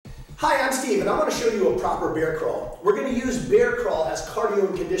Hi, I'm Steve, and I want to show you a proper bear crawl. We're going to use bear crawl as cardio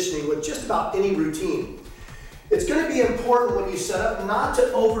and conditioning with just about any routine. It's going to be important when you set up not to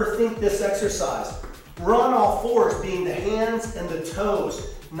overthink this exercise. We're on all fours, being the hands and the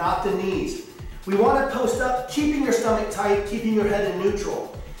toes, not the knees. We want to post up, keeping your stomach tight, keeping your head in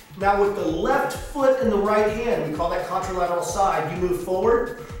neutral. Now with the left foot and the right hand, we call that contralateral side, you move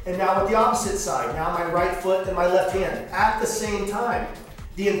forward, and now with the opposite side, now my right foot and my left hand at the same time.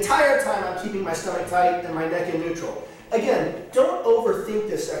 The entire time I'm keeping my stomach tight and my neck in neutral. Again, don't overthink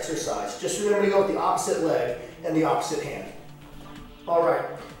this exercise. Just remember to go with the opposite leg and the opposite hand. All right,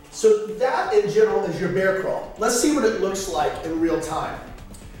 so that in general is your bear crawl. Let's see what it looks like in real time.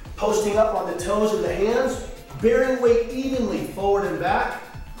 Posting up on the toes and the hands, bearing weight evenly forward and back.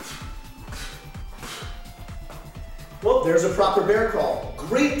 Well, there's a proper bear crawl.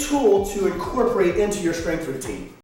 Great tool to incorporate into your strength routine.